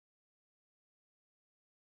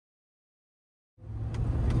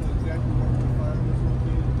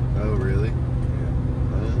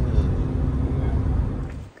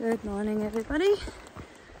Good morning everybody.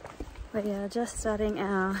 We are just starting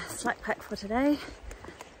our slack pack for today.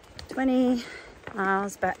 20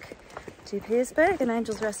 miles back to Pearisburg and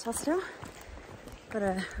Angel's Rest Hostel. Got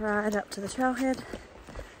a ride up to the trailhead.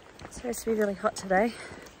 It's supposed to be really hot today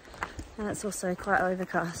and it's also quite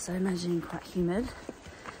overcast, so imagining quite humid.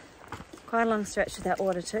 Quite a long stretch without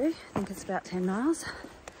water too. I think it's about 10 miles.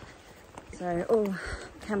 So all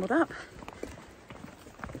cameled up.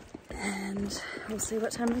 And we'll see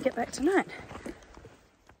what time we get back tonight.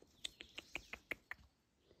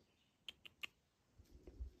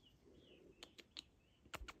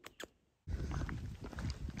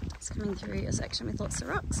 It's coming through a section with lots of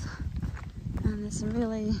rocks and there's some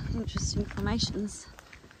really interesting formations.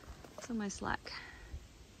 It's almost like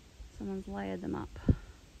someone's layered them up.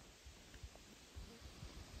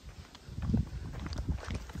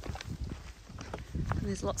 And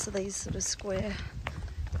there's lots of these sort of square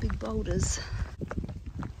big boulders.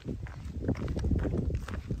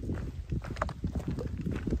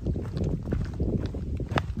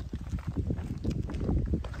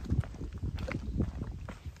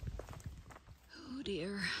 Oh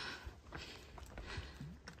dear.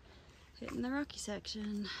 Hitting the rocky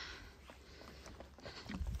section.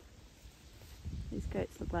 These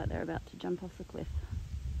goats look like they're about to jump off the cliff.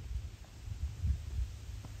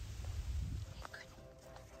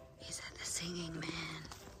 Is that the singing man?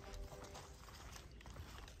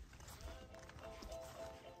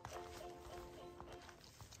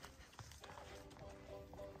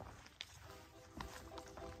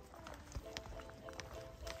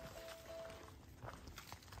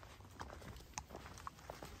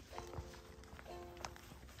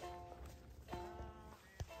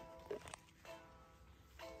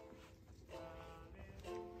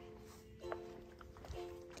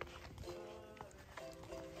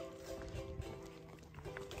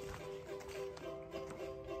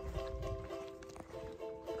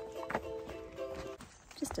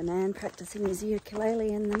 Just a man practicing his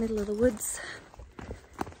ukulele in the middle of the woods.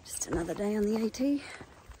 Just another day on the AT.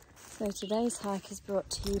 So today's hike is brought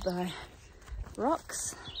to you by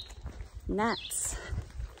rocks, gnats,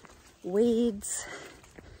 weeds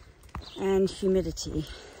and humidity.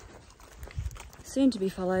 Soon to be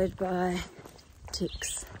followed by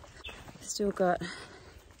ticks. Still got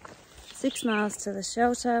 6 miles to the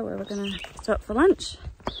shelter where we're going to stop for lunch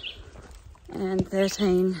and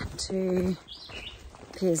 13 to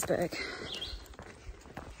Pearisburg. It's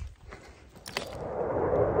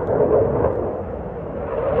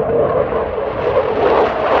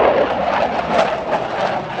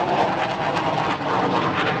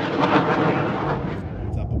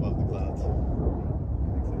up above the clouds.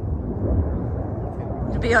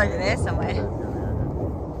 It'll be over there somewhere.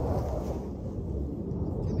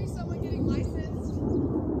 Could be someone getting licensed.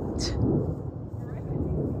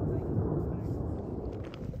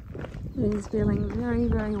 It is feeling very,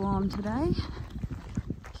 very warm today.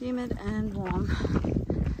 Humid and warm.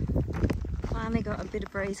 Finally got a bit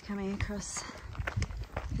of breeze coming across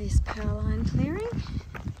this power line clearing.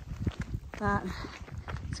 But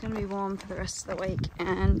it's going to be warm for the rest of the week.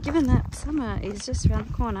 And given that summer is just around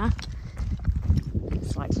the corner,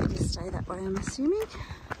 it's likely to stay that way, I'm assuming.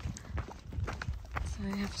 So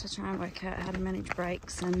I have to try and work out how to manage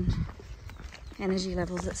breaks and energy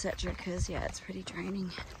levels, etc. Because yeah, it's pretty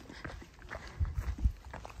draining.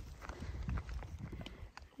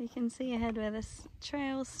 You can see ahead where this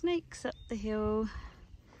trail snakes up the hill.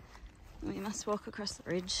 We must walk across the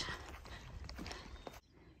ridge.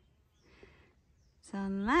 So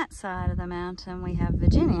on that side of the mountain we have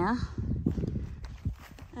Virginia,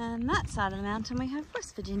 and that side of the mountain we have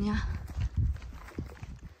West Virginia.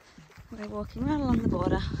 We're walking right along the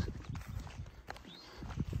border.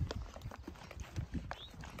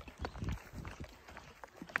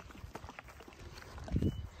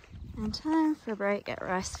 And time for a break at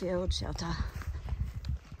Ricefield Shelter.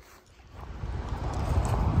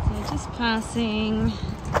 So just passing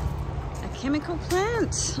a chemical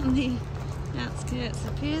plant on the outskirts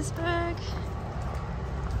of Pearisburg.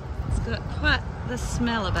 It's got quite the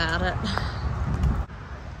smell about it.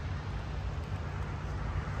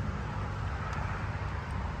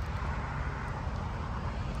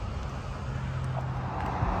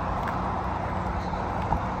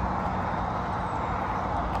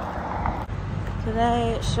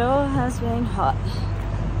 Today it sure has been hot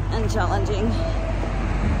and challenging.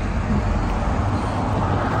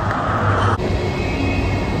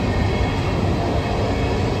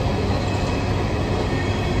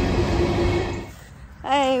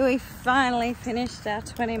 Hey, we finally finished our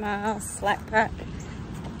 20-mile slack pack.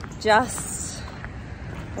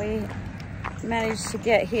 We Managed to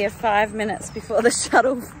get here 5 minutes before the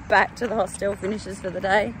shuttle back to the hostel finishes for the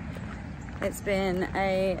day. It's been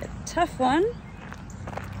a tough one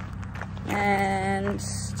and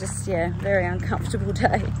just, yeah, very uncomfortable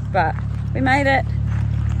day, but we made it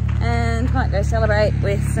and might go celebrate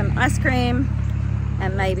with some ice cream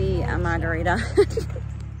and maybe a margarita.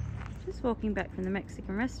 Just walking back from the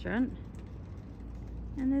Mexican restaurant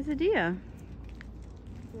and there's a deer.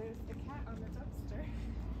 There's the cat on the dumpster.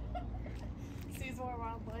 Sees more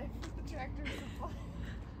wildlife. The tractor supply.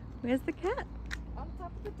 Where's the cat? On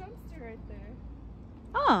top of the dumpster right there.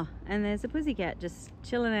 Oh, and there's a pussycat just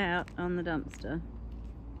chilling out on the dumpster.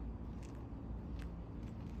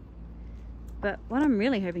 But what I'm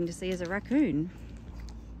really hoping to see is a raccoon.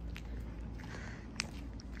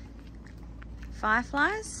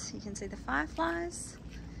 Fireflies, you can see the fireflies.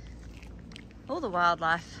 All the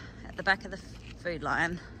wildlife at the back of the food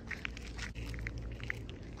line.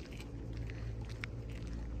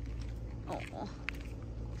 Oh,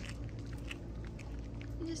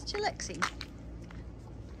 just chillaxing.